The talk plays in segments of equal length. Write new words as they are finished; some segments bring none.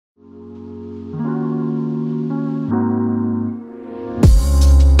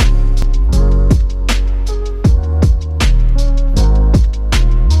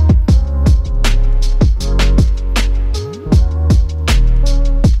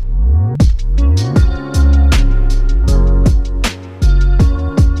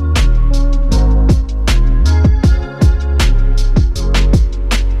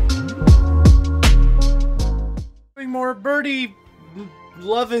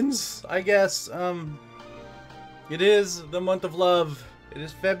lovin's, I guess. It is the month of love. It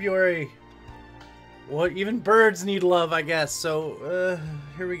is February. What? Even birds need love, I guess. So,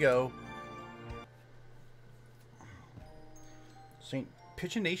 here we go. St.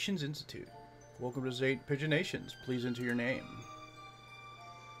 Pigeonations Institute. Welcome to St. Pigeonations. Please enter your name.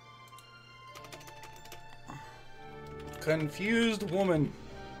 Confused woman.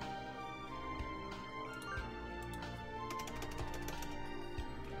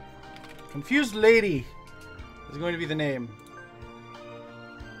 Confused lady is going to be the name.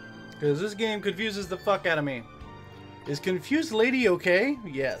 Because this game confuses the fuck out of me. Is confused lady okay?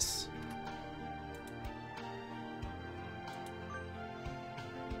 Yes.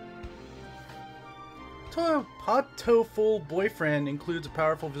 Hatoful Boyfriend includes a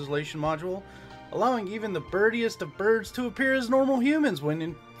powerful visualization module, allowing even the birdiest of birds to appear as normal humans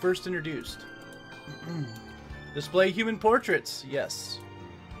when first introduced. Display human portraits. Yes.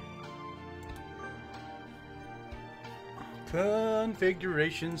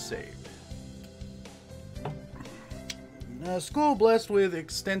 Configuration saved. A school blessed with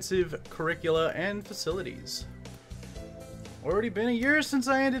extensive curricula and facilities. Already been a year since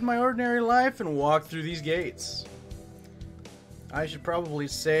I ended my ordinary life and walked through these gates. I should probably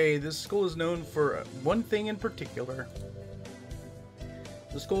say this school is known for one thing in particular.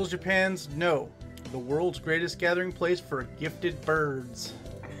 The school is Japan's, no, the world's greatest gathering place for gifted birds.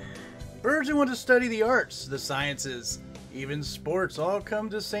 Birds who want to study the arts, the sciences, even sports all come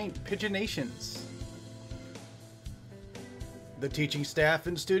to St. Pigeonations. The teaching staff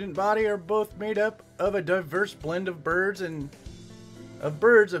and student body are both made up of a diverse blend of birds of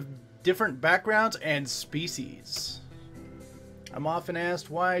different backgrounds and species. I'm often asked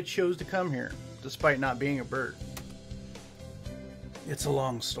why I chose to come here, despite not being a bird. It's a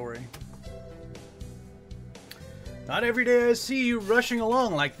long story. Not every day I see you rushing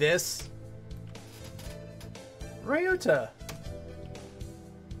along like this. Ryota.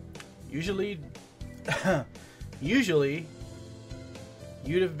 Usually,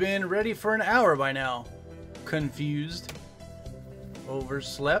 you'd have been ready for an hour by now. Confused.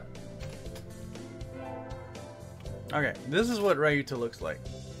 Overslept. Okay, this is what Ryota looks like.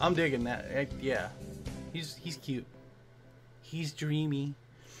 I'm digging that. Yeah, he's cute. He's dreamy.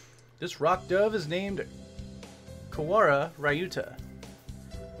 This rock dove is named Kawara Ryota.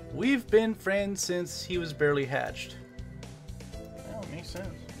 We've been friends since he was barely hatched. That makes sense.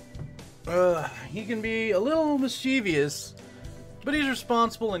 He can be a little mischievous, but he's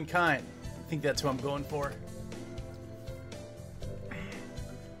responsible and kind. I think that's who I'm going for.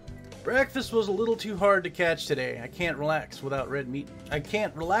 Breakfast was a little too hard to catch today. I can't relax without red meat.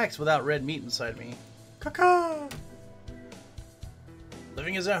 Inside me. Caca!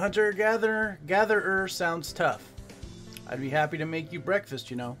 Living as a hunter-gatherer sounds tough. I'd be happy to make you breakfast,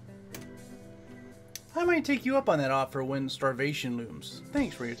 you know. I might take you up on that offer when starvation looms.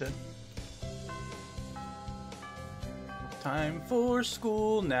 Thanks, Ryota. Time for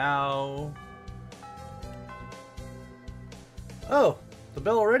school now. Oh, the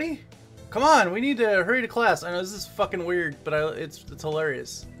bell already? Come on, we need to hurry to class. I know this is fucking weird, but it's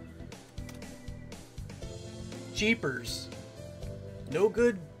hilarious. Jeepers. No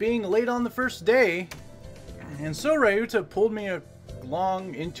good being late on the first day. And so Ryota pulled me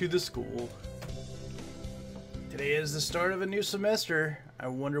along into the school. Today is the start of a new semester. I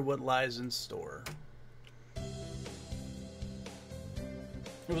wonder what lies in store. It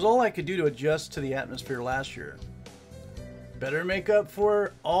was all I could do to adjust to the atmosphere last year. Better make up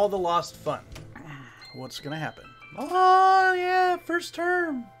for all the lost fun. What's gonna happen? Oh yeah, first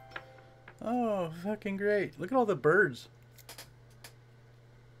term. Oh, fucking great. Look at all the birds.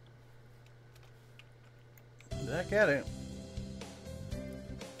 Back at it.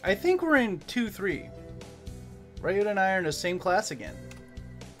 I think we're in 2-3. Ryota and I are in the same class again.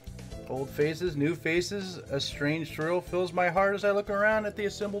 Old faces, new faces, a strange thrill fills my heart as I look around at the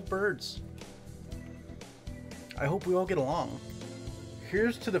assembled birds. I hope we all get along.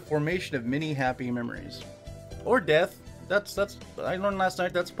 Here's to the formation of many happy memories. Or death. That's I learned last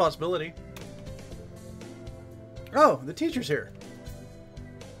night that's a possibility. Oh, the teacher's here.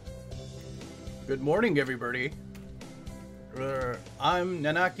 Good morning, everybody. I'm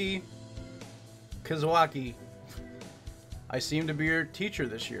Nanaki Kazuaki. I seem to be your teacher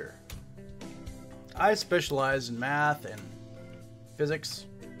this year. I specialize in math and physics,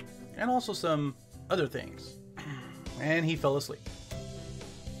 and also some other things. And he fell asleep.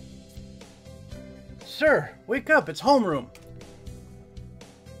 Sir, wake up, it's homeroom.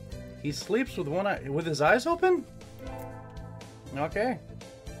 He sleeps with his eyes open? Okay.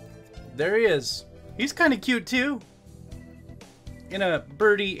 There he is. He's kind of cute too. in a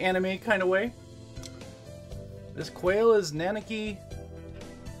birdie anime kind of way. This quail is Nanaki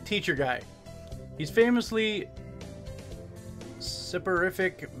Teacher Guy. He's famously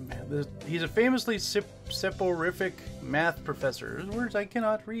soporific. He's a famously soporific math professor. Words I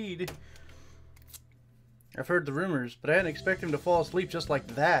cannot read. I've heard the rumors, but I didn't expect him to fall asleep just like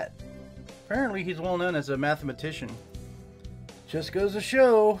that. Apparently, he's well known as a mathematician. Just goes to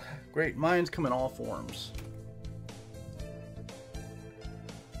show, great minds come in all forms.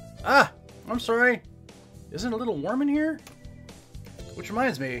 Ah! I'm sorry. Isn't it a little warm in here? Which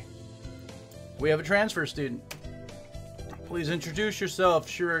reminds me, we have a transfer student. Please introduce yourself,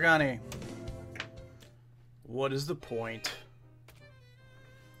 Shirogane. What is the point?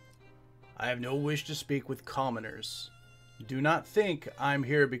 I have no wish to speak with commoners. Do not think I'm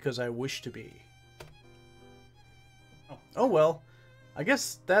here because I wish to be. Oh well, I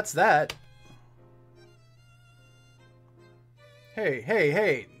guess that's that.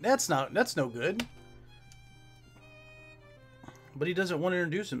 Hey, that's no good. But he doesn't want to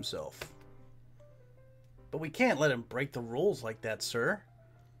introduce himself. But we can't let him break the rules like that, sir.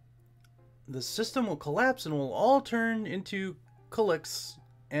 The system will collapse and we'll all turn into colics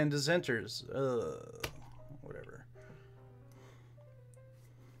and dissenters. Whatever.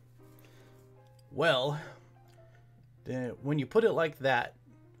 Well, then when you put it like that,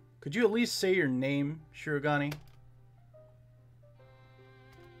 could you at least say your name, Shirogane?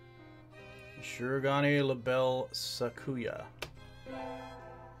 Shirogane Labelle Sakuya.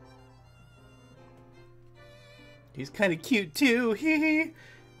 He's kind of cute too. Hee.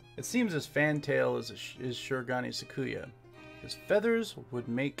 It seems his fantail is Shirogane Sakuya. His feathers would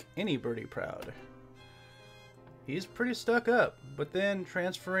make any birdie proud. He's pretty stuck up, but then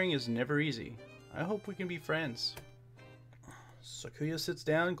transferring is never easy. I hope we can be friends. Sakuya sits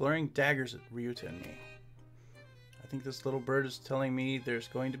down, glaring daggers at Ryuta and me. I think this little bird is telling me there's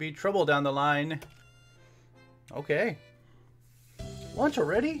going to be trouble down the line. Okay. Lunch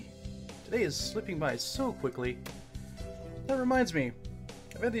already? Today is slipping by so quickly. That reminds me,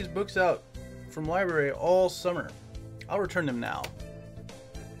 I've had these books out from library all summer. I'll return them now.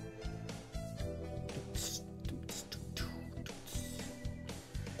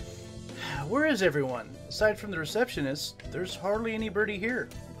 Where is everyone? Aside from the receptionist, there's hardly anybody here.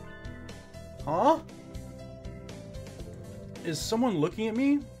 Huh? Is someone looking at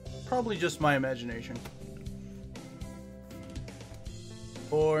me? Probably just my imagination.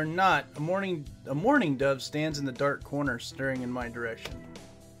 Or not. A mourning dove stands in the dark corner staring in my direction.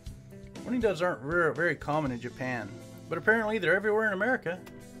 Mourning doves aren't very common in Japan, but apparently they're everywhere in America.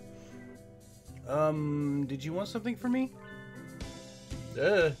 Did you want something from me?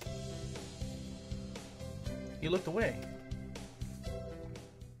 He looked away.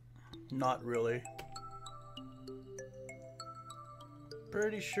 Not really.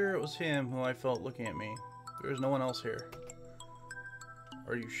 Pretty sure it was him who I felt looking at me. There was no one else here.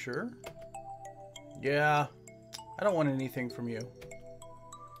 Are you sure? Yeah. I don't want anything from you.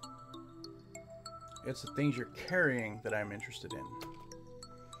 It's the things you're carrying that I'm interested in.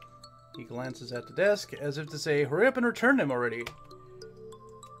 He glances at the desk as if to say, hurry up and return them already.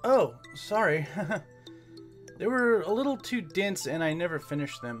 Oh, sorry. They were a little too dense and I never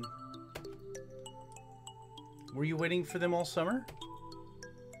finished them. Were you waiting for them all summer? ...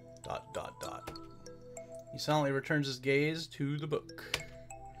 He silently returns his gaze to the book.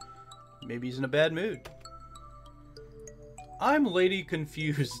 Maybe he's in a bad mood. I'm Lady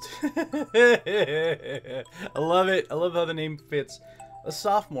Confused. I love it. I love how the name fits. A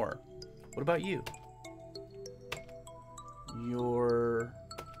sophomore. What about you? You're...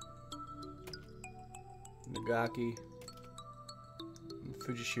 Nagaki.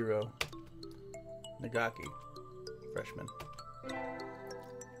 Fujishiro. Nagaki. Freshman.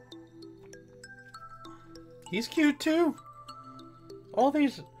 He's cute too. All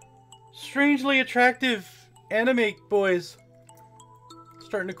these strangely attractive anime boys.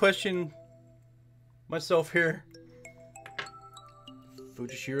 Starting to question myself here.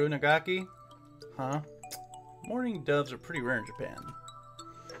 Fujishiro Nagaki? Huh? Mourning doves are pretty rare in Japan.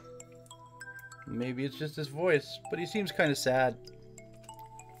 Maybe it's just his voice, but he seems kind of sad.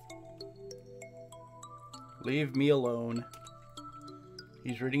 Leave me alone.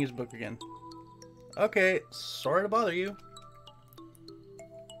 He's reading his book again. Okay, sorry to bother you.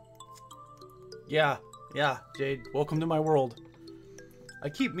 Yeah, Jade, welcome to my world. I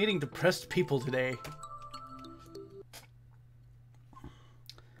keep meeting depressed people today.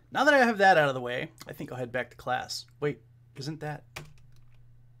 Now that I have that out of the way, I think I'll head back to class. Wait, isn't that...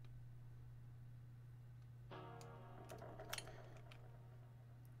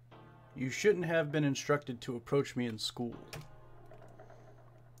 You shouldn't have been instructed to approach me in school.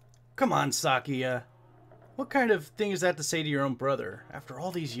 Come on, Sakuya. What kind of thing is that to say to your own brother after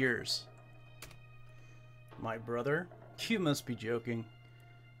all these years? My brother? You must be joking.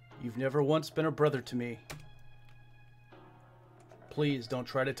 You've never once been a brother to me. Please don't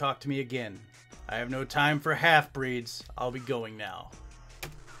try to talk to me again. I have no time for half-breeds. I'll be going now.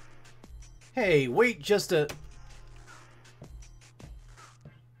 Hey, wait just a...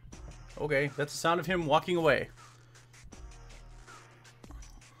 Okay, that's the sound of him walking away.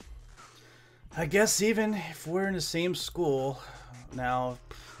 I guess even if we're in the same school, now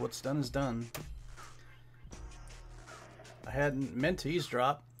what's done is done. I hadn't meant to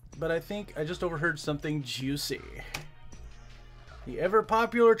eavesdrop, but I think I just overheard something juicy. The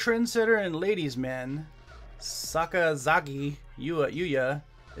ever-popular trendsetter and ladies' man, Sakazaki Yuya,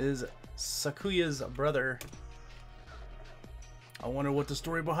 is Sakuya's brother. I wonder what the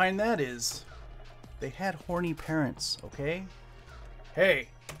story behind that is. They had horny parents, okay? Hey!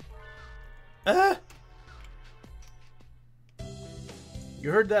 You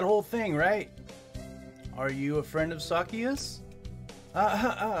heard that whole thing, right? Are you a friend of Sakuya's?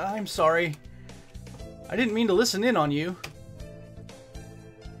 I'm sorry. I didn't mean to listen in on you.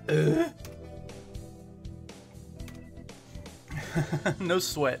 No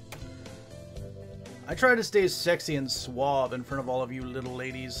sweat. I try to stay sexy and suave in front of all of you little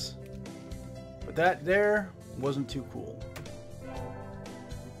ladies. But that there wasn't too cool.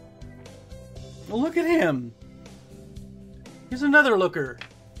 Well, look at him. He's another looker.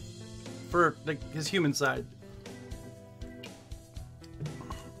 For his human side.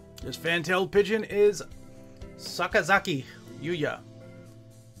 This fan-tailed pigeon is Sakazaki Yuya,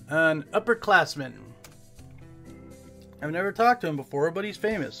 an upperclassman. I've never talked to him before, but he's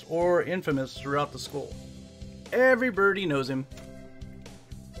famous, or infamous, throughout the school. Every birdie knows him.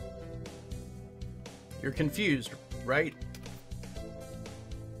 You're confused, right?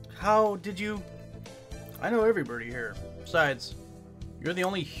 How did you... I know every birdie here. Besides, you're the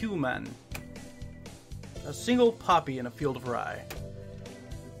only human. A single poppy in a field of rye.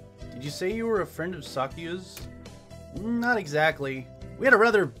 Did you say you were a friend of Sakuya's? Not exactly. We had a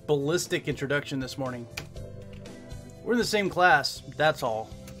rather ballistic introduction this morning. We're in the same class, that's all.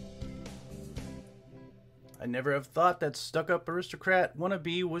 I never have thought that stuck-up aristocrat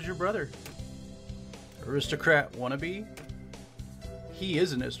wannabe was your brother. Aristocrat wannabe? He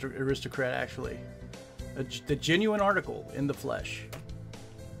is an aristocrat, actually. The genuine article in the flesh.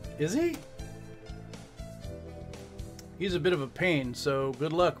 Is he? He's a bit of a pain, so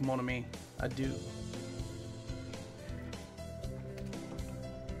good luck, mon ami. Adieu.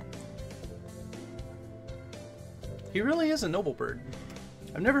 He really is a noble bird.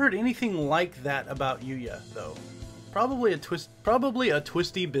 I've never heard anything like that about Yuya, though. Probably a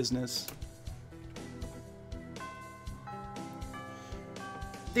twisty business.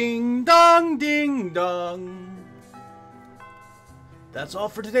 Ding dong, ding dong. That's all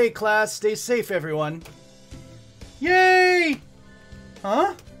for today, class. Stay safe, everyone. Yay!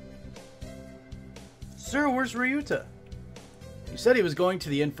 Huh? Sir, where's Ryuta? He said he was going to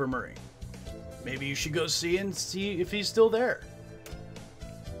the infirmary. Maybe you should go see if he's still there.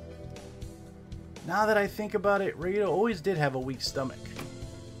 Now that I think about it, Ryuta always did have a weak stomach.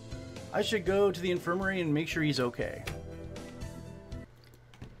 I should go to the infirmary and make sure he's okay.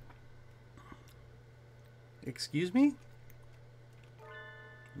 Excuse me?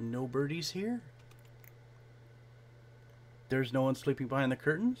 No birdies here? There's no one sleeping behind the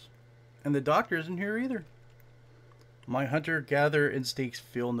curtains? And the doctor isn't here either. My hunter-gatherer instincts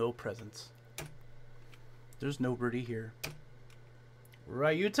feel no presence. There's no birdie here.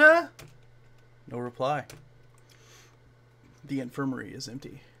 Ryuta? No reply. The infirmary is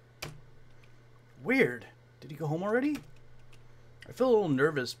empty. Weird. Did he go home already? I feel a little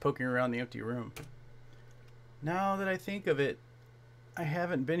nervous poking around the empty room. Now that I think of it, I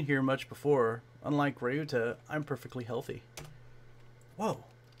haven't been here much before. Unlike Ryuta, I'm perfectly healthy. Whoa.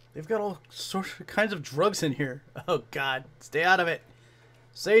 They've got all sorts of kinds of drugs in here. Oh god, stay out of it.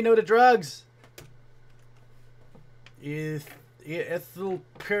 Say no to drugs. Ethyl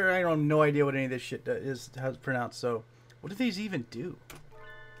I have no idea what any of this shit is, how it's pronounced, so what do these even do?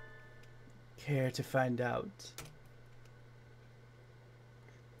 Care to find out?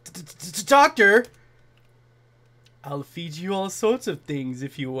 Doctor! I'll feed you all sorts of things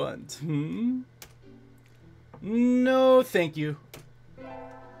if you want. No, thank you.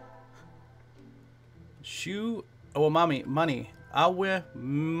 Shoe. Oh, mommy, money. I'll wear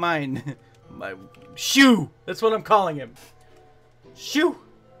mine. My shoe. That's what I'm calling him. Shoe.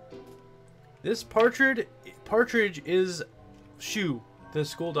 This partridge is Shoe, the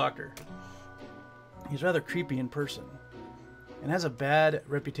school doctor. He's rather creepy in person. and has a bad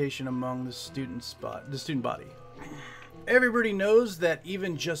reputation among the student body. Everybody knows that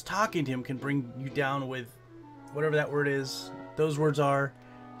even just talking to him can bring you down with whatever that word is, those words are,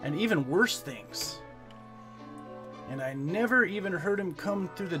 and even worse things. And I never even heard him come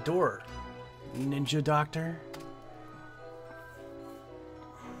through the door. Ninja doctor?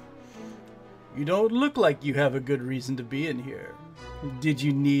 You don't look like you have a good reason to be in here. Did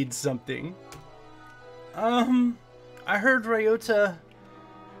you need something? I heard Ryota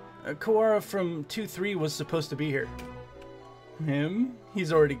Kawara from 2-3 was supposed to be here. Him?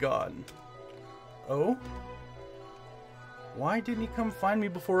 He's already gone. Oh? Why didn't he come find me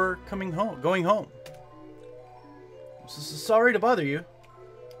before going home? Sorry to bother you.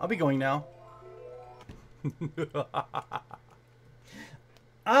 I'll be going now.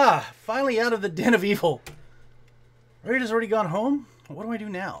 Ah, finally out of the den of evil. Ryuta's already gone home? What do I do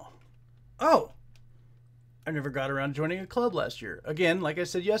now? Oh! I never got around to joining a club last year. Again, like I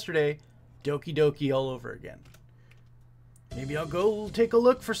said yesterday, Doki Doki all over again. Maybe I'll go take a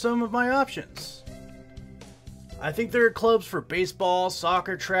look for some of my options. I think there are clubs for baseball,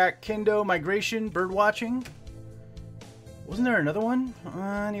 soccer, track, kendo, migration, bird watching. Wasn't there another one?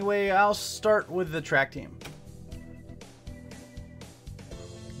 Anyway, I'll start with the track team.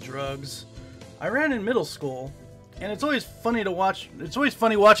 Drugs. I ran in middle school, and it's always funny to watch. It's always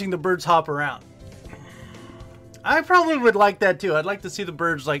funny watching the birds hop around. I probably would like that too. I'd like to see the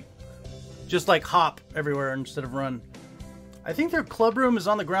birds just hop everywhere instead of run. I think their club room is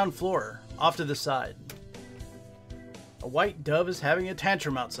on the ground floor, off to the side. A white dove is having a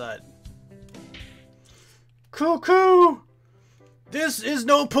tantrum outside. Cuckoo! This is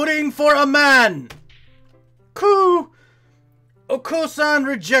no pudding for a man! Coo! Oko-san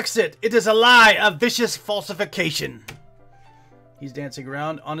rejects it. It is a lie, a vicious falsification. He's dancing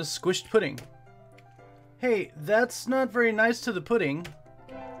around on a squished pudding. Hey, that's not very nice to the pudding.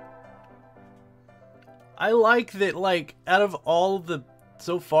 I like that, out of all of the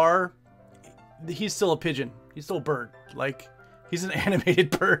so far, he's still a pigeon. He's still a bird. He's an animated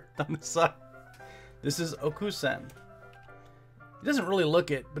bird on the side. This is Oku-san. He doesn't really look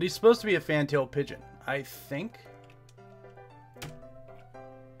it, but he's supposed to be a fantail pigeon, I think.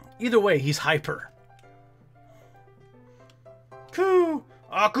 Either way, he's hyper. Coo!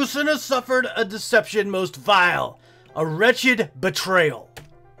 Aku-san has suffered a deception most vile. A wretched betrayal.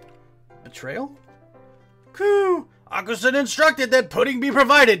 Betrayal? Coo! Aku-san instructed that pudding be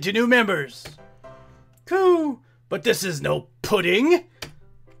provided to new members. Coo! But this is no pudding.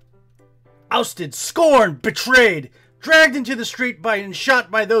 Ousted, scorned, betrayed, dragged into the street and shot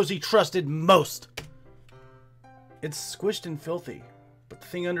by those he trusted most. It's squished and filthy, but the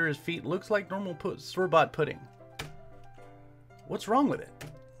thing under his feet looks like normal store-bought pudding. What's wrong with it?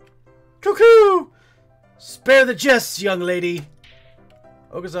 Cuckoo! Spare the jests, young lady.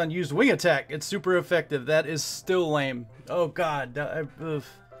 Okazan used wing attack. It's super effective. That is still lame. Oh god.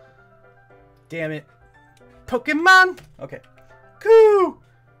 Damn it. Pokemon? Okay. Coo!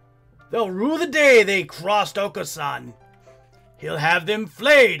 They'll rue the day they crossed Okasan. He'll have them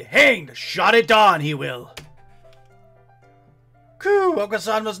flayed, hanged, shot at dawn, he will. Coo!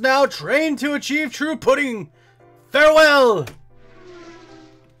 Okasan was now trained to achieve true pudding. Farewell!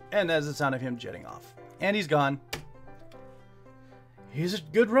 And that's the sound of him jetting off. And he's gone. He's a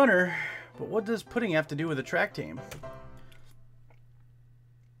good runner, but what does pudding have to do with the track team?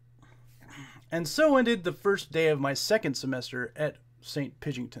 And so ended the first day of my second semester at St.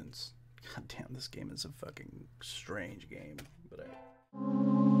 Pidgeonton's. God damn, this game is a fucking strange game. But